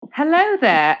Hello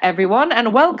there, everyone,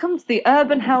 and welcome to the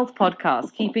Urban Health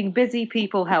Podcast, Keeping Busy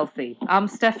People Healthy. I'm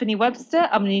Stephanie Webster.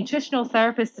 I'm a nutritional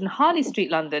therapist in Harley Street,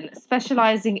 London,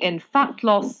 specializing in fat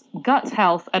loss, gut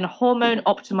health, and hormone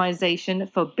optimization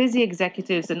for busy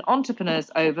executives and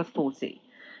entrepreneurs over 40.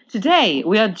 Today,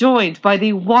 we are joined by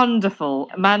the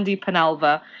wonderful Mandy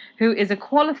Penalver, who is a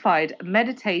qualified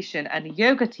meditation and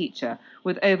yoga teacher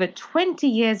with over 20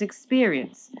 years'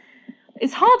 experience.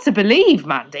 It's hard to believe,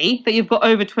 Mandy, that you've got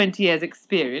over 20 years'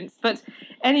 experience. But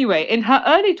anyway, in her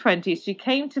early 20s, she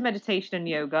came to meditation and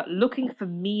yoga looking for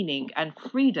meaning and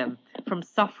freedom from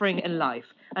suffering in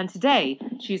life. And today,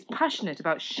 she's passionate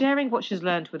about sharing what she's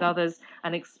learned with others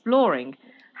and exploring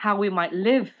how we might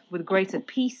live with greater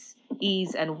peace,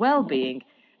 ease, and well-being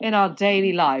in our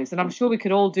daily lives. And I'm sure we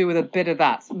could all do with a bit of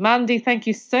that. Mandy, thank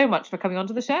you so much for coming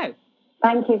onto the show.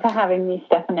 Thank you for having me,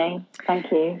 Stephanie.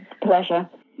 Thank you. It's a pleasure.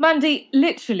 Mandy,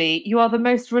 literally, you are the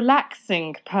most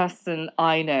relaxing person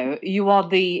I know. You are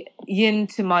the yin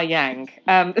to my yang.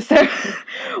 So,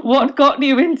 what got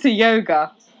you into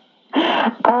yoga?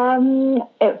 It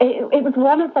was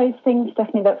one of those things,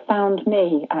 Stephanie, that found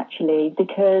me, actually,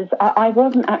 because I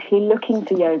wasn't actually looking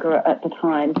for yoga at the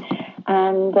time.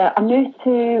 And I moved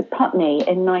to Putney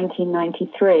in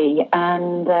 1993,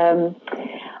 and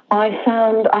I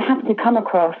happened to come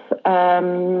across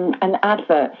an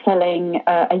advert selling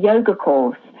a yoga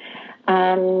course,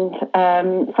 and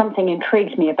something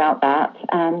intrigued me about that,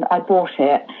 and I bought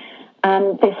it.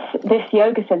 And this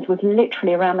yoga centre was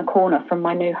literally around the corner from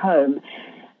my new home,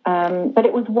 but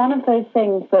it was one of those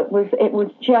things that it was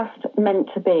just meant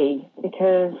to be,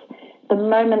 because the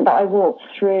moment that I walked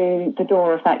through the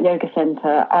door of that yoga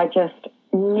centre, I just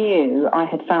knew I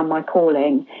had found my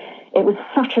calling. It was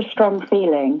such a strong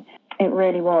feeling. It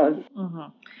really was. Mm-hmm.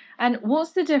 And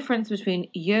what's the difference between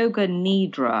yoga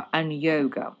nidra and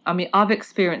yoga? I mean, I've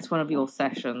experienced one of your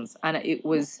sessions and it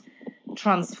was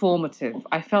transformative.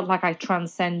 I felt like I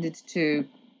transcended to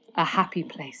a happy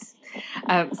place.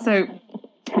 So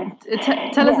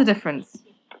tell us the difference.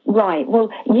 Right.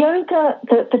 Well, yoga,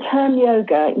 the term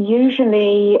yoga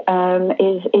usually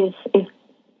is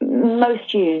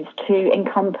most used to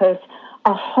encompass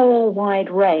a whole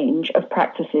wide range of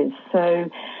practices. So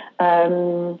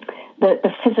the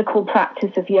physical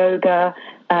practice of yoga,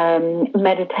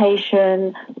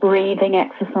 meditation, breathing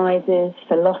exercises,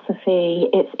 philosophy.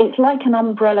 It's like an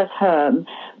umbrella term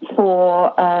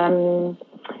for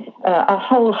a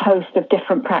whole host of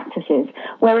different practices,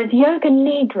 whereas yoga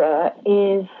nidra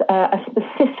is a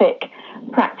specific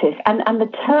practice, and the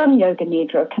term yoga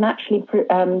nidra can actually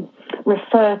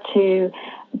refer to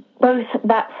both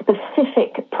that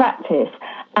specific practice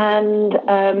and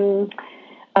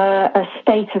a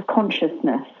state of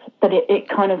consciousness that it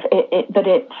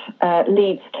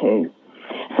leads to.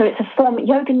 So it's a form.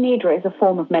 Yoga nidra is a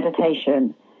form of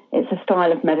meditation. It's a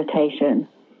style of meditation.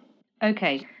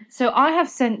 Okay, so I have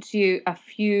sent you a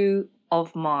few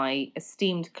of my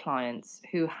esteemed clients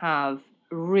who have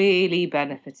really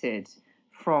benefited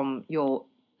from your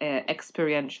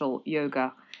experiential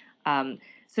yoga.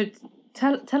 So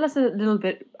tell us a little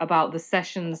bit about the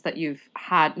sessions that you've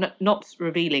had, not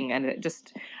revealing, and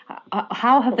just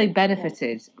how have they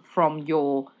benefited from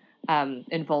your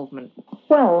involvement?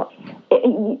 Well,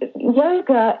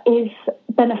 yoga is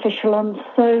beneficial on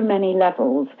so many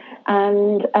levels,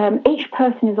 and each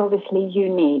person is obviously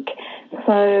unique.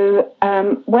 So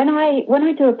when I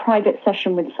do a private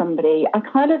session with somebody,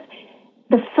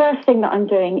 the first thing that I'm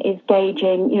doing is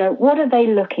gauging, what are they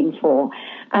looking for?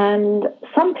 And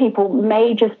some people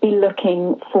may just be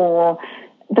looking for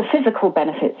the physical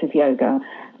benefits of yoga.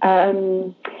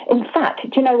 In fact,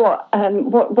 do you know what?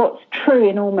 What's true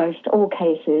in almost all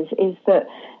cases is that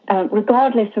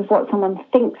regardless of what someone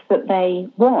thinks that they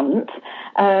want,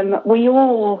 we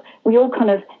all kind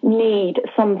of need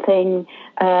something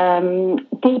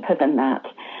deeper than that.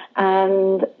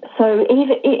 And so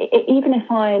even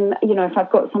if if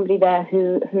I've got somebody there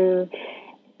who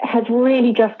has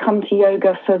really just come to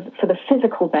yoga for the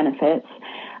physical benefits,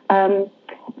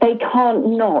 they can't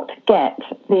not get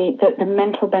the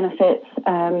mental benefits,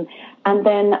 and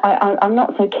then I'm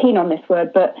not so keen on this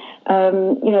word, but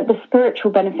the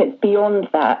spiritual benefits beyond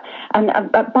that.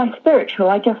 And by spiritual,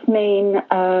 I just mean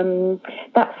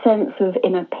that sense of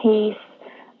inner peace,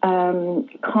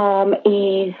 calm,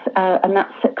 ease, and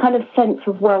that kind of sense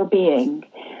of well-being.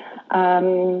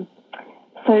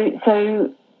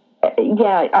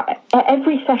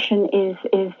 Every session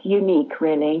is unique,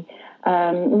 really.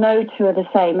 No two are the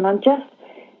same, and I'm just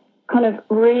kind of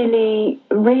really,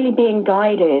 really being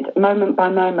guided moment by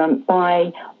moment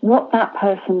by what that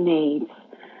person needs.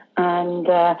 And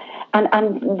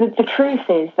the truth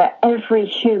is that every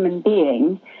human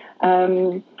being,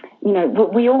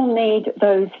 we all need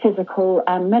those physical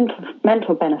and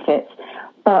mental benefits,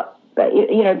 but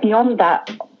beyond that,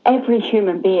 every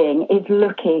human being is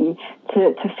looking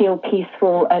to feel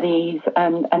peaceful, at ease,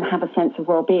 and have a sense of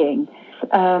well-being.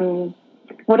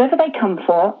 Whatever they come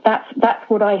for, that's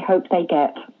what I hope they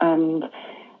get, and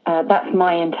that's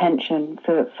my intention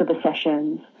for the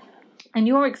sessions. In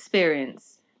your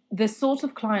experience, the sort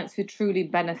of clients who truly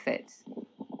benefit,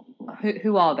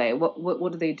 who are they?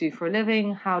 What do they do for a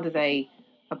living? How do they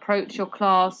approach your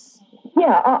class?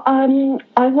 Yeah,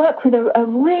 I work with a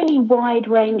really wide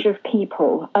range of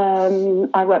people.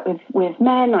 I work with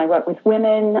men, I work with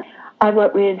women, I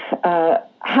work with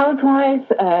housewives,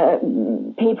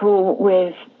 people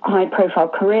with high-profile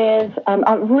careers,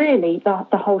 really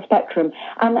the whole spectrum.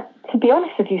 And to be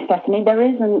honest with you, Stephanie, there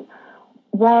isn't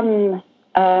one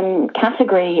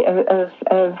category of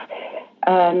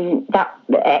that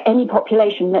any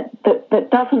population that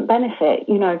doesn't benefit.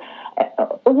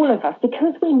 All of us,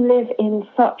 because we live in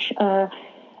such a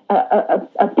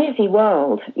busy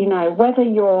world. Whether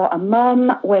you're a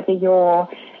mum, whether you're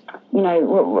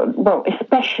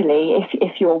especially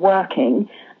if you're working,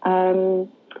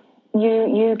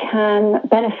 you can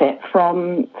benefit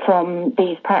from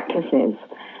these practices.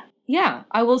 Yeah,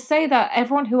 I will say that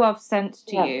everyone who I've sent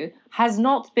to you has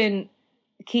not been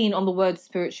keen on the word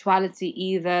spirituality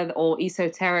either, or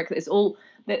esoteric. It's all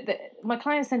my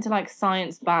clients tend to like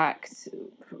science-backed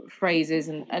phrases,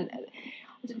 and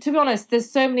to be honest, there's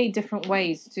so many different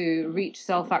ways to reach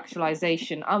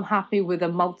self-actualization. I'm happy with a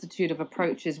multitude of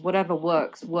approaches. Whatever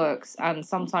works, and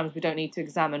sometimes we don't need to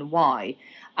examine why.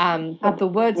 But the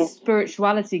word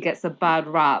spirituality gets a bad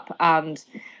rap, and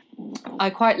I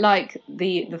quite like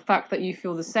the fact that you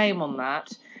feel the same on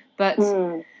that. But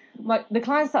the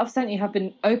clients that I've sent you have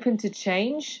been open to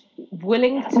change,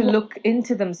 willing to look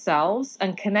into themselves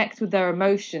and connect with their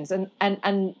emotions, and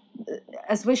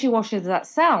as wishy-washy as that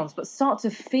sounds, but start to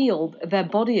feel their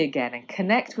body again and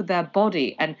connect with their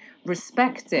body and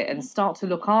respect it and start to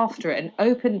look after it and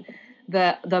open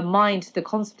the mind to the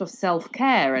concept of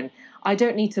self-care. And I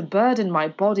don't need to burden my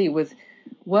body with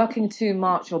working too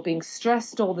much or being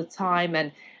stressed all the time,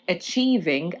 and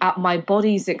achieving at my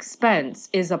body's expense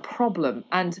is a problem.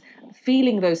 And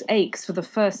feeling those aches for the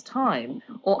first time,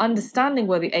 or understanding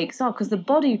where the aches are, because the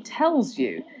body tells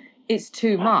you it's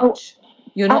too much.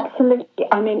 You're not. Absolutely.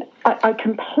 I mean, I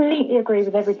completely agree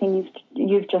with everything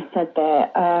you've just said there.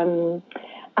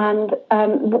 And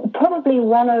probably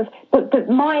one of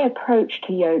my approach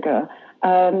to yoga.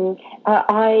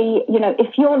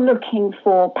 If you're looking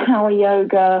for power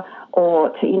yoga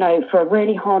or for a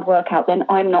really hard workout, then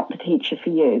I'm not the teacher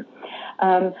for you.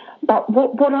 But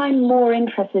what I'm more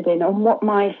interested in, and what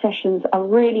my sessions are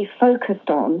really focused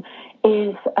on,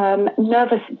 is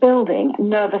building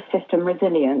nervous system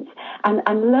resilience,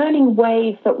 and learning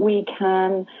ways that we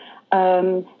can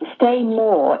stay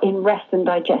more in rest and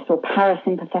digest, or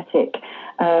parasympathetic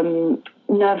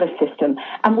nervous system.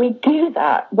 And we do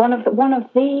that. One of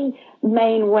the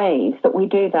main ways that we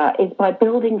do that is by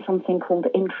building something called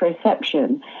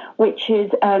interoception, which is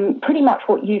pretty much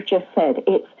what you've just said.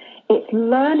 It's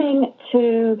learning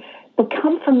to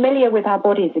become familiar with our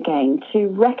bodies again, to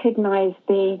recognize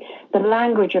the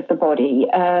language of the body,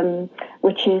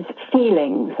 which is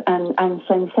feelings and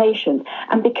sensations.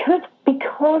 And because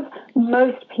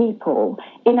most people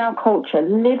in our culture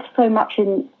live so much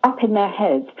up in their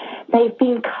heads, they've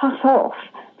been cut off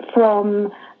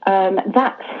from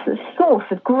that source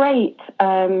of great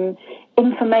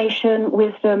information,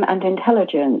 wisdom, and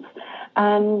intelligence.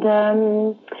 And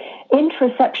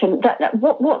interoception,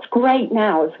 what's great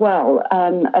now as well,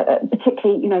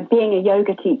 particularly being a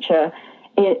yoga teacher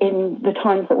in the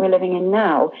times that we're living in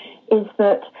now, is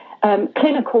that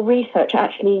clinical research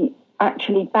actually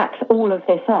backs all of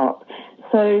this up.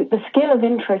 So the skill of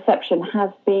interoception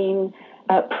has been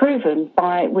proven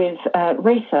with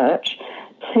research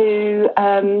to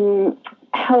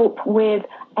help with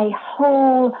a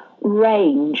whole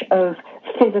range of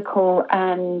physical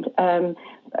and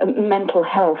mental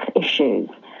health issues.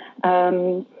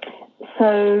 But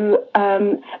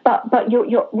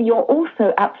you're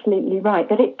also absolutely right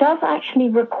that it does actually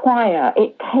require.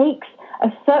 It takes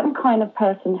a certain kind of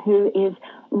person who is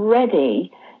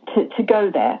ready to go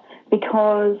there,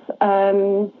 because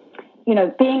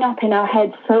being up in our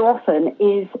heads so often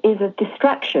is a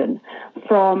distraction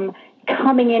from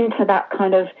coming into that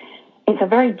kind of. It's a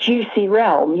very juicy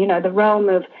realm, the realm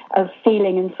of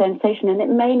feeling and sensation, and it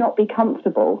may not be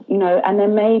comfortable, and there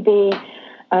may be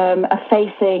a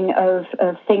facing of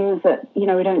things that, we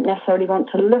don't necessarily want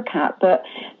to look at. But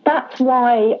that's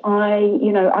why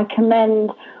I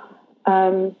commend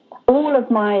all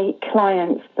of my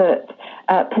clients that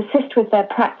persist with their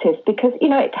practice, because,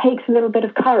 it takes a little bit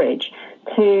of courage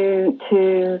to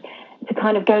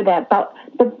kind of go there. But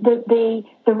the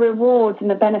rewards and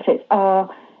the benefits are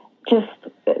just,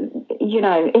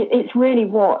 it's really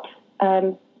what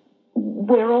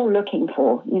we're all looking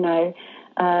for,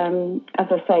 as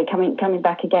I say, coming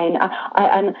back again.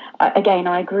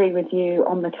 I agree with you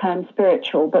on the term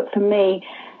spiritual, but for me,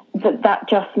 that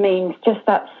just means just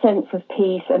that sense of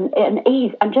peace and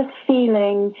ease, and just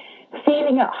feeling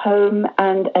at home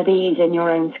and at ease in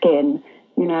your own skin,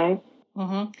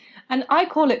 Mm-hmm. And I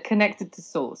call it connected to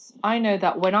source. I know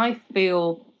that when I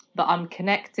feel that I'm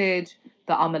connected,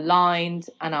 that I'm aligned,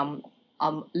 and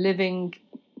I'm living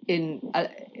in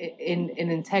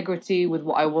integrity with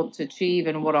what I want to achieve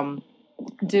and what I'm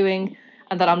doing,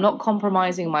 and that I'm not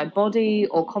compromising my body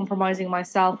or compromising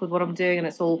myself with what I'm doing, and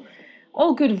it's all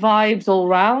good vibes all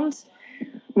round.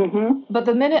 Mm-hmm. But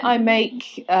the minute I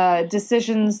make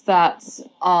decisions that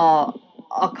are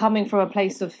coming from a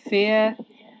place of fear,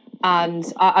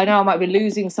 and I know I might be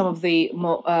losing some of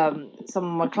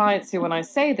my clients here when I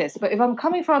say this, but if I'm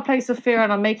coming from a place of fear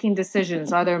and I'm making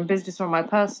decisions either in business or in my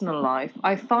personal life,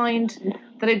 I find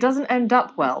that it doesn't end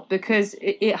up well, because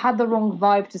it had the wrong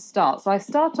vibe to start. So I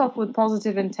start off with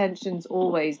positive intentions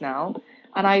always now,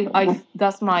 and I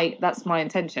that's my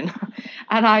intention,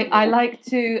 and I like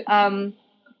to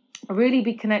really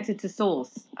be connected to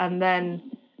source, and then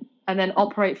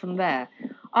operate from there.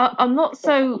 I'm not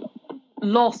so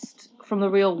lost from the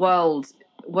real world,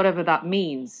 whatever that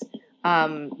means,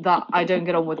 that I don't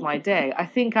get on with my day. I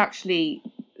think actually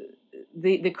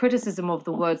the criticism of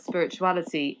the word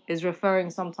spirituality is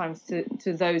referring sometimes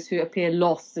to those who appear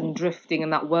lost and drifting in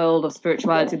that world of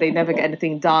spirituality. They never get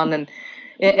anything done, and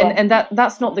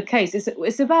that's not the case.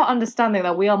 It's about understanding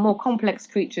that we are more complex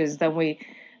creatures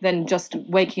than just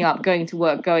waking up, going to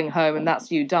work, going home, and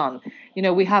that's you done.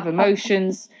 We have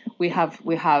emotions, we have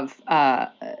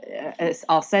our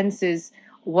senses.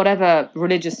 Whatever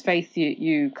religious faith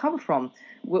you come from,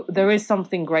 there is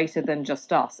something greater than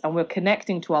just us, and we're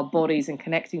connecting to our bodies and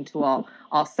connecting to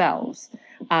ourselves.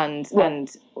 And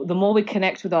the more we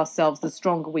connect with ourselves, the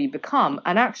stronger we become.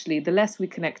 And actually, the less we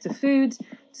connect to food,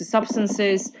 to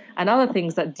substances, and other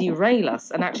things that derail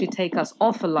us and actually take us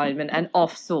off alignment and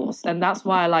off source. And that's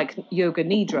why I like Yoga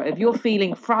Nidra. If you're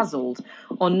feeling frazzled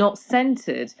or not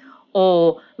centered,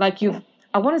 or like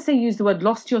I want to say use the word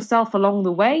lost yourself along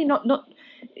the way, not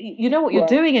you know what you're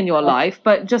doing in your life,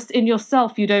 but just in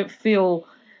yourself you don't feel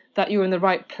that you're in the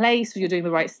right place, or you're doing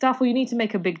the right stuff, or you need to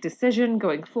make a big decision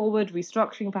going forward,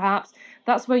 restructuring perhaps.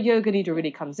 That's where Yoga Nidra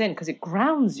really comes in, because it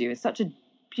grounds you in such a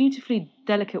beautifully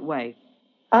delicate way.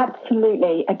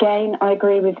 Absolutely. Again, I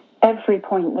agree with every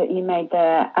point that you made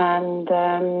there, and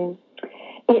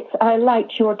I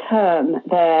liked your term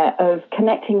there of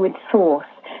connecting with source.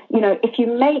 If you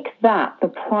make that the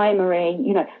primary,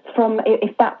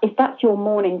 if that's your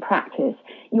morning practice,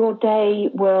 your day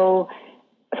will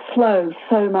flow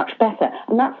so much better.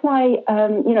 And that's why,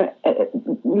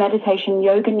 meditation,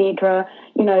 Yoga Nidra,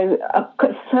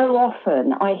 so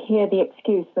often I hear the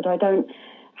excuse that I don't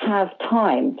have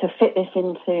time to fit this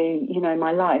into,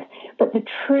 my life. But the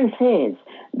truth is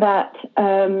that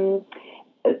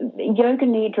Yoga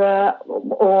Nidra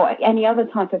or any other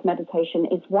type of meditation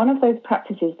is one of those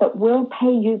practices that will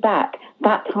pay you back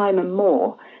that time and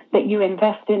more that you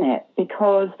invest in it,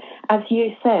 because, as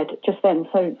you said just then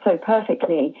so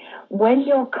perfectly, when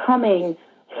you're coming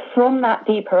from that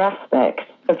deeper aspect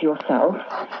of yourself,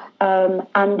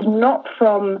 and not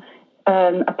from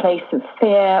a place of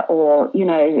fear or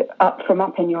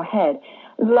up in your head,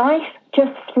 life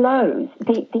just flows.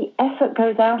 The effort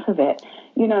goes out of it.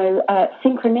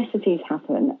 Synchronicities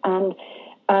happen, and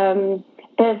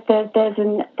there's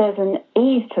an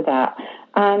ease to that.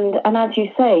 And as you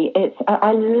say,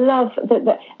 I love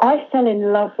that. I fell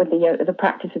in love with the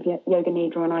practice of Yoga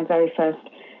Nidra when I very first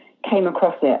came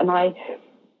across it, and I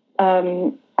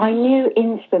knew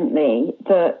instantly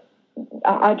that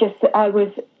I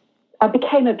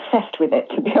became obsessed with it.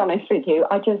 To be honest with you,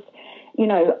 I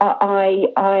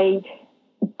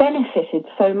benefited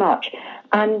so much.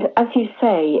 And as you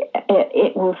say,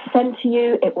 it will center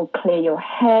you. It will clear your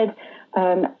head.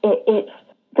 The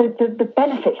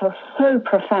benefits are so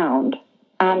profound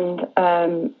and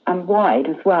wide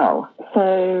as well.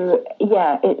 So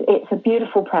yeah, it's a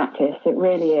beautiful practice. It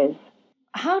really is.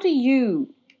 How do you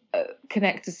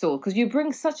connect to soul? Because you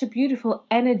bring such a beautiful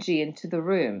energy into the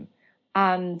room,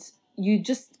 and you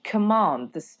just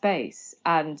command the space,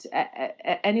 and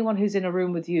anyone who's in a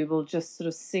room with you will just sort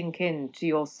of sink into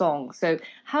your song. So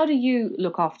how do you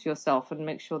look after yourself and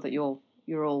make sure that you're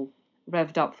all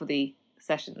revved up for the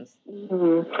sessions?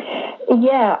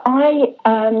 Yeah, I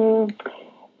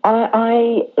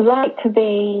like to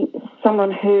be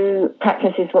someone who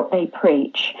practices what they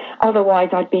preach. Otherwise,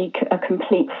 I'd be a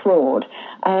complete fraud.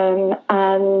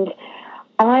 And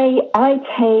I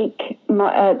take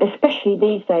my, especially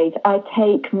these days, I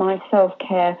take my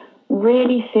self-care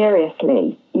really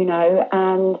seriously,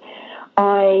 and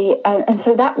and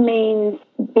so that means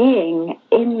being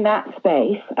in that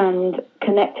space and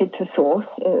connected to source,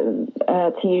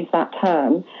 to use that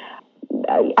term.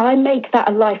 I make that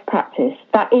a life practice.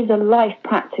 That is a life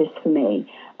practice for me,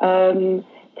 to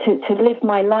live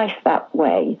my life that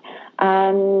way.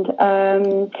 And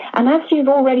as you've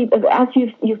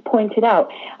pointed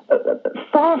out,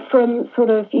 far from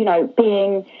sort of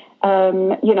being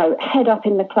head up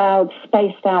in the clouds,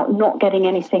 spaced out, not getting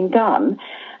anything done.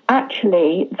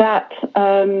 Actually, that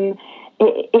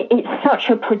it's such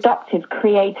a productive,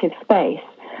 creative space.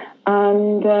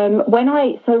 And when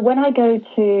I go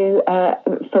to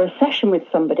for a session with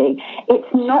somebody, it's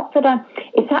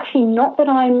actually not that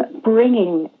I'm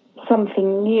bringing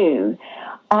something new.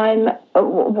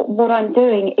 What I'm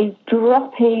doing is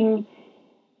dropping.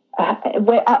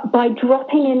 By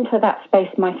dropping into that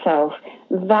space myself,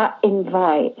 that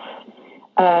invites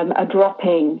a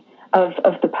dropping of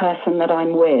the person that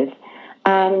I'm with,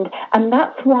 and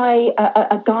that's why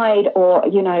a guide or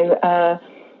to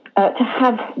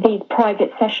have these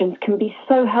private sessions can be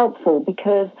so helpful,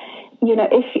 because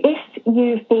if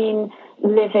you've been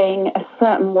living a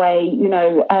certain way,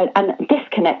 and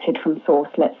disconnected from source,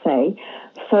 let's say,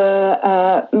 for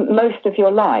most of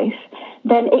your life,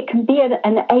 then it can be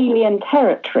an alien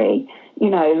territory,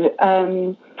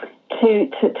 to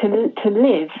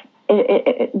live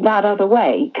that other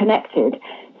way, connected.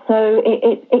 So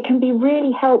it can be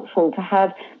really helpful to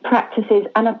have practices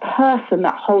and a person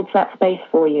that holds that space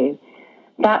for you.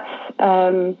 That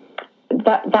can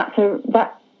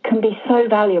be so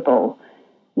valuable,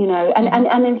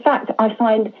 and in fact I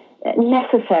find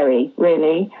necessary,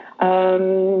 really,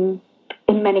 in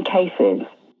many cases.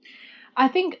 I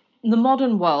think the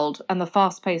modern world and the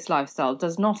fast-paced lifestyle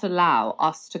does not allow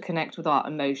us to connect with our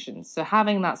emotions. So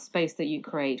having that space that you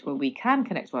create where we can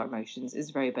connect to our emotions is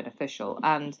very beneficial.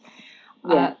 And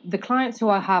the clients who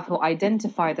I have who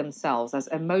identify themselves as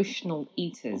emotional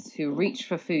eaters, who reach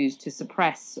for foods to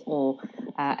suppress or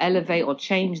elevate or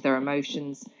change their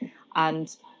emotions. And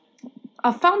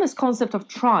I've found this concept of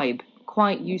tribe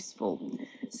quite useful.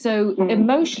 So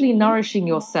emotionally nourishing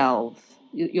yourselves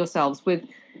with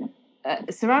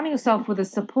surrounding yourself with a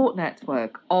support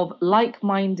network of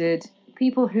like-minded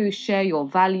people who share your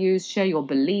values, share your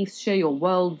beliefs, share your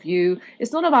worldview.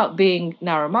 It's not about being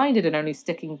narrow-minded and only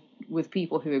sticking with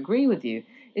people who agree with you.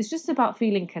 It's just about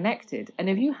feeling connected. And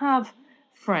if you have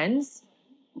friends,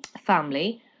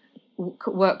 family,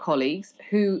 work colleagues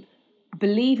who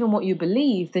believe in what you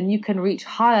believe, then you can reach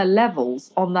higher levels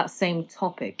on that same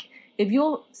topic. If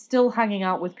you're still hanging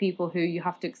out with people who you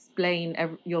have to explain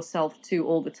yourself to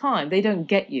all the time, they don't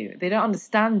get you. They don't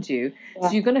understand you. Yeah.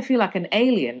 So you're going to feel like an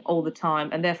alien all the time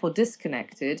and therefore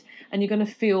disconnected. And you're going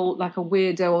to feel like a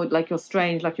weirdo, or like you're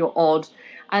strange, like you're odd.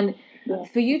 And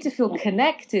for you to feel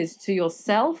connected to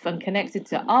yourself and connected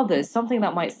to others, something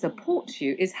that might support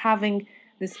you is having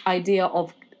this idea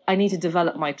of, I need to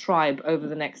develop my tribe over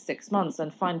the next 6 months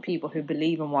and find people who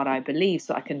believe in what I believe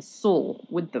so I can soar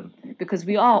with them, because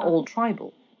we are all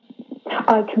tribal.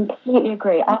 I completely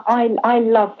agree. I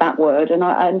love that word, and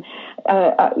I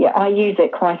use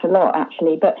it quite a lot,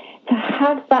 actually. But to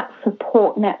have that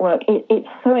support network, it's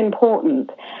so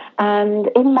important. And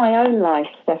in my own life,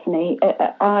 Stephanie,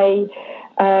 I'm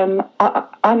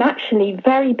actually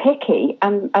very picky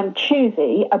and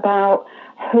choosy about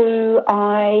who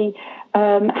I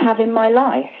have in my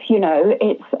life.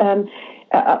 It's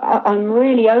I'm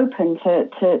really open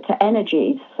to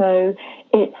energies, so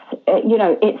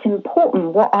it's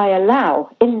important what I allow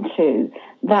into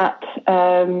that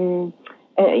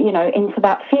into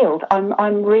that field.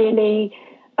 I'm really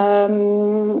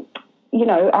I'm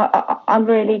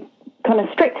really kind of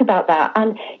strict about that.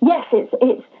 And yes,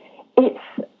 it's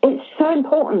so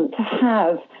important to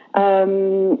have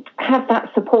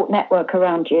that support network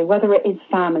around you, whether it is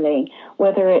family,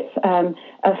 whether it's a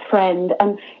friend,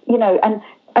 and and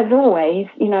as always,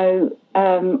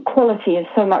 quality is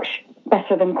so much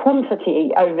better than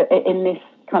quantity over in this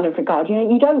kind of regard.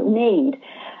 You don't need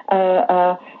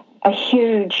a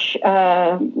huge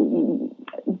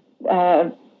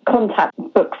contact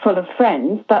book full of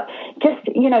friends, but just,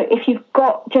 if you've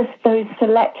got just those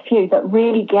select few that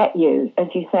really get you, as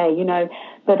you say,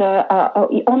 that are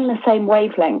on the same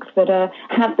wavelength, that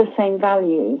have the same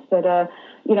values, that are,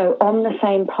 on the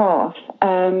same path,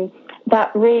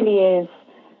 that really is,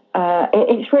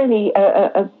 it's really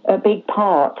a big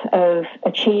part of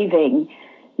achieving,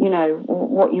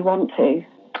 what you want to.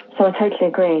 So I totally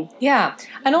agree. Yeah.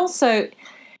 And also,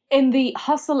 in the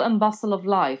hustle and bustle of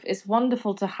life, it's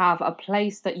wonderful to have a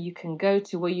place that you can go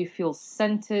to where you feel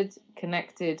centered,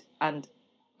 connected, and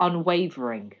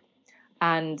unwavering.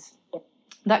 And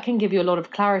that can give you a lot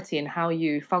of clarity in how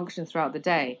you function throughout the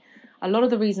day. A lot of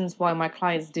the reasons why my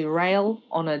clients derail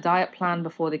on a diet plan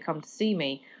before they come to see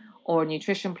me, or a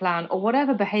nutrition plan, or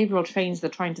whatever behavioral change they're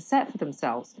trying to set for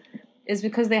themselves, is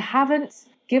because they haven't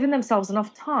given themselves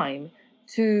enough time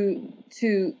to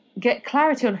get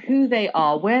clarity on who they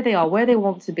are, where they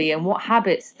want to be, and what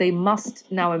habits they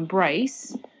must now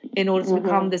embrace in order to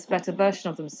become this better version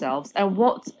of themselves, and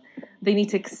what they need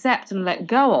to accept and let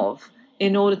go of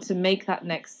in order to make that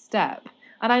next step.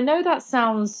 And I know that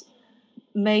sounds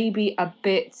maybe a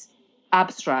bit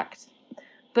abstract,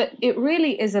 but it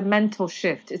really is a mental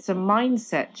shift. It's a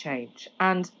mindset change.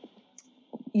 And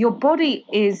your body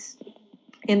is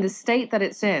in the state that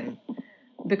it's in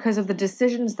because of the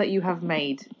decisions that you have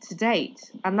made to date.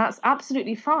 And that's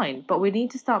absolutely fine. But we need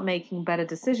to start making better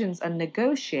decisions and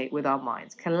negotiate with our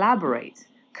minds, collaborate,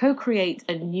 co-create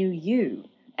a new you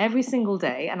every single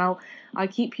day. And I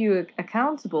keep you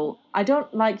accountable. I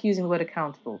don't like using the word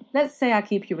accountable. Let's say I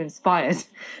keep you inspired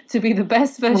to be the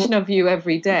best version of you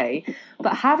every day.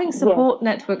 But having support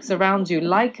networks around you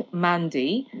like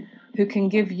Mandy, who can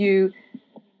give you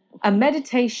a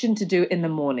meditation to do in the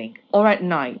morning or at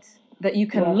night that you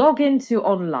can log into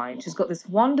online. She's got this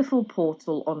wonderful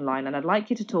portal online, and I'd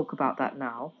like you to talk about that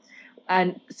now.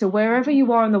 And so wherever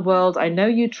you are in the world, I know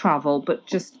you travel, but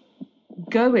just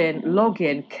go in, log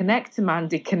in, connect to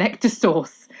Mandy, connect to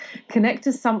Source, connect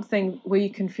to something where you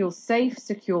can feel safe,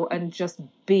 secure, and just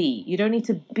be. You don't need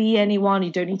to be anyone. You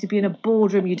don't need to be in a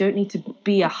boardroom. You don't need to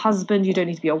be a husband. You don't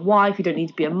need to be a wife. You don't need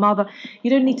to be a mother.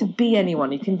 You don't need to be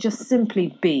anyone. You can just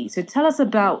simply be. So tell us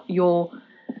about your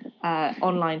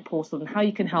online portal and how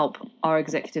you can help our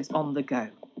executives on the go.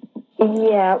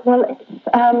 Yeah, well,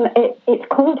 it's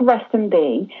called Rest and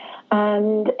Be.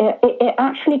 And it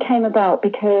actually came about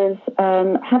because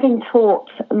having taught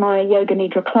my Yoga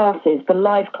Nidra classes, the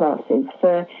live classes,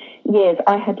 for years,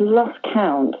 I had lost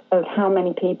count of how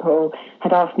many people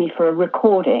had asked me for a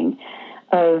recording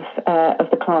of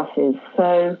the classes.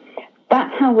 So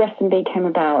that's how Rest and Be came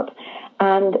about.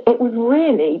 And it was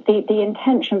really, the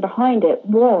intention behind it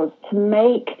was to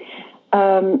make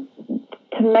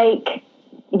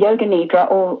Yoga Nidra,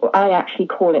 or I actually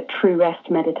call it True Rest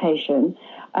Meditation,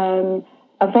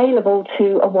 available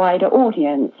to a wider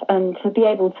audience, and to be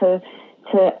able to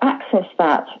access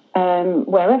that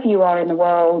wherever you are in the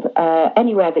world,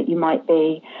 anywhere that you might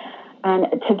be, and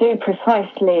to do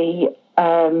precisely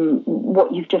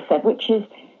what you've just said, which is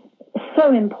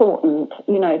so important,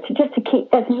 to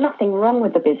keep, there's nothing wrong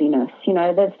with the busyness,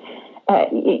 there's,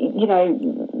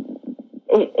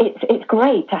 it's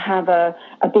great to have a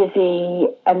busy,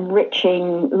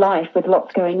 enriching life with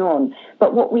lots going on.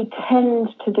 But what we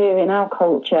tend to do in our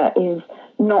culture is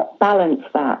not balance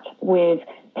that with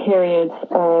periods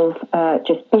of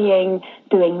just being,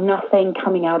 doing nothing,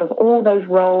 coming out of all those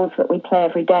roles that we play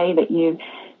every day that you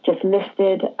just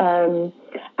listed,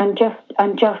 and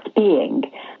just being.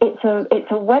 It's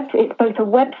both a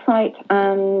website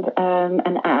and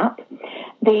an app.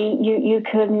 You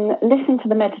can listen to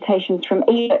the meditations from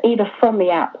either from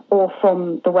the app or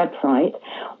from the website.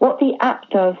 What the app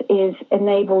does is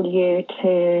enable you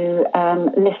to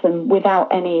listen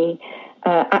without any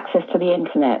access to the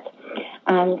internet,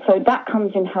 and so that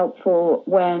comes in helpful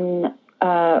when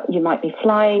you might be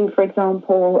flying, for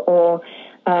example, or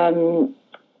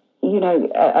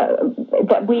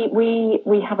that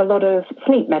we have a lot of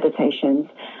sleep meditations,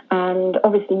 and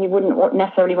obviously you wouldn't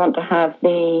necessarily want to have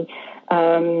the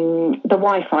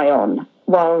Wi-Fi on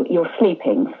while you're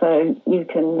sleeping, so you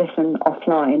can listen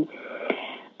offline.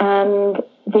 And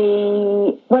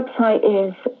the website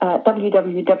is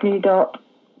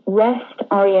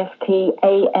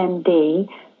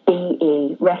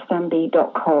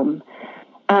restandbe.com.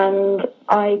 And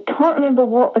I can't remember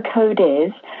what the code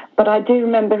is, but I do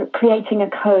remember creating a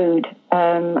code.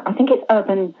 I think it's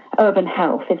Urban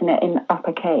Health, isn't it, in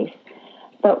uppercase,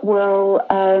 that will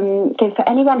give, for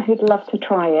anyone who'd love to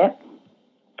try it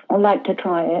or like to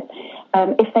try it,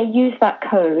 if they use that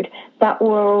code, that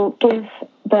will give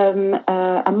them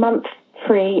a month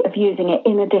free of using it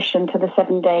in addition to the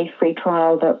 7-day free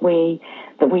trial that we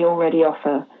already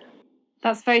offer.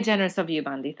 That's very generous of you,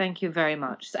 Mandy. Thank you very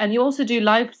much. And you also do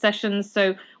live sessions.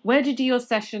 So where do you do your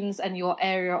sessions and your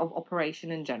area of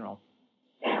operation in general?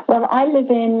 Well, I live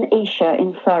in Esher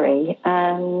in Surrey,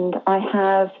 and I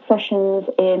have sessions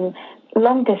in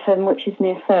Longditton, which is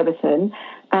near Surbiton,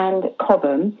 and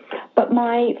Cobham. But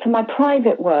for my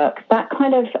private work, that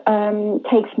kind of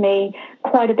takes me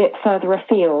quite a bit further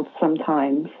afield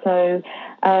sometimes. So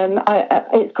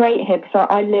it's great here because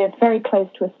I live very close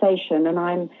to a station, and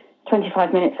I'm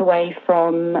 25 minutes away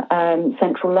from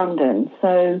central London.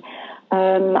 So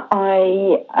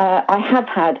I have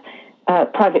had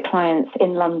private clients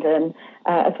in London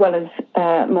as well as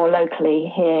more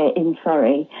locally here in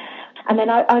Surrey. And then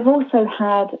I've also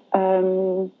had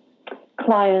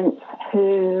clients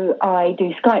who I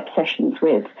do Skype sessions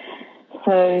with.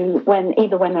 So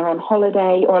either when they're on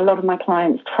holiday, or a lot of my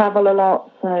clients travel a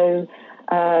lot, so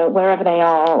wherever they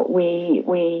are, we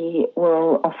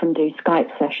will often do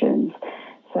Skype sessions.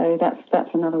 So that's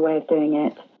another way of doing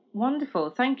it.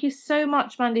 Wonderful. Thank you so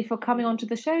much, Mandy, for coming onto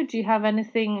the show. Do you have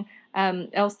anything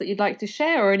else that you'd like to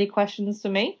share, or any questions for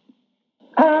me?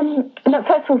 Look,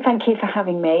 first of all, thank you for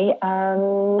having me.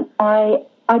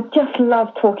 I just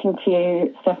love talking to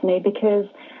you, Stephanie, because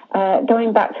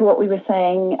going back to what we were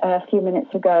saying a few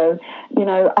minutes ago,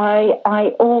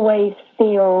 I always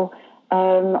feel,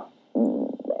 the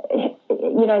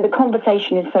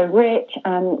conversation is so rich,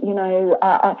 and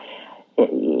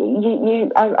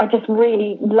I just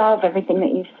really love everything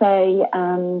that you say,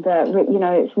 and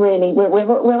it's really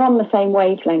we're on the same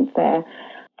wavelength there.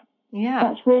 Yeah,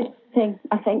 that's really thing,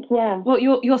 I think. Yeah. Well,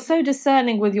 you're so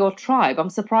discerning with your tribe. I'm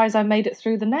surprised I made it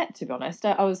through the net. To be honest,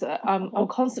 I'm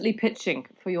constantly pitching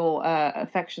for your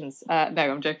affections. No,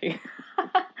 I'm joking.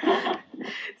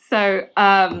 So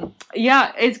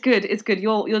yeah, it's good. It's good.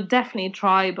 You're definitely a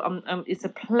tribe. It's a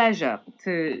pleasure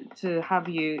to have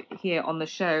you here on the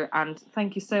show, and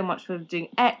thank you so much for doing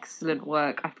excellent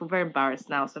work. I feel very embarrassed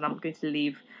now, so I'm going to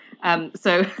leave.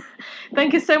 So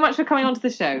thank you so much for coming onto the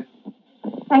show.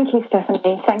 Thank you,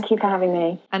 Stephanie. Thank you for having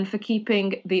me. And for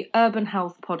keeping the Urban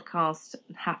Health Podcast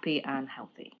happy and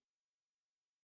healthy.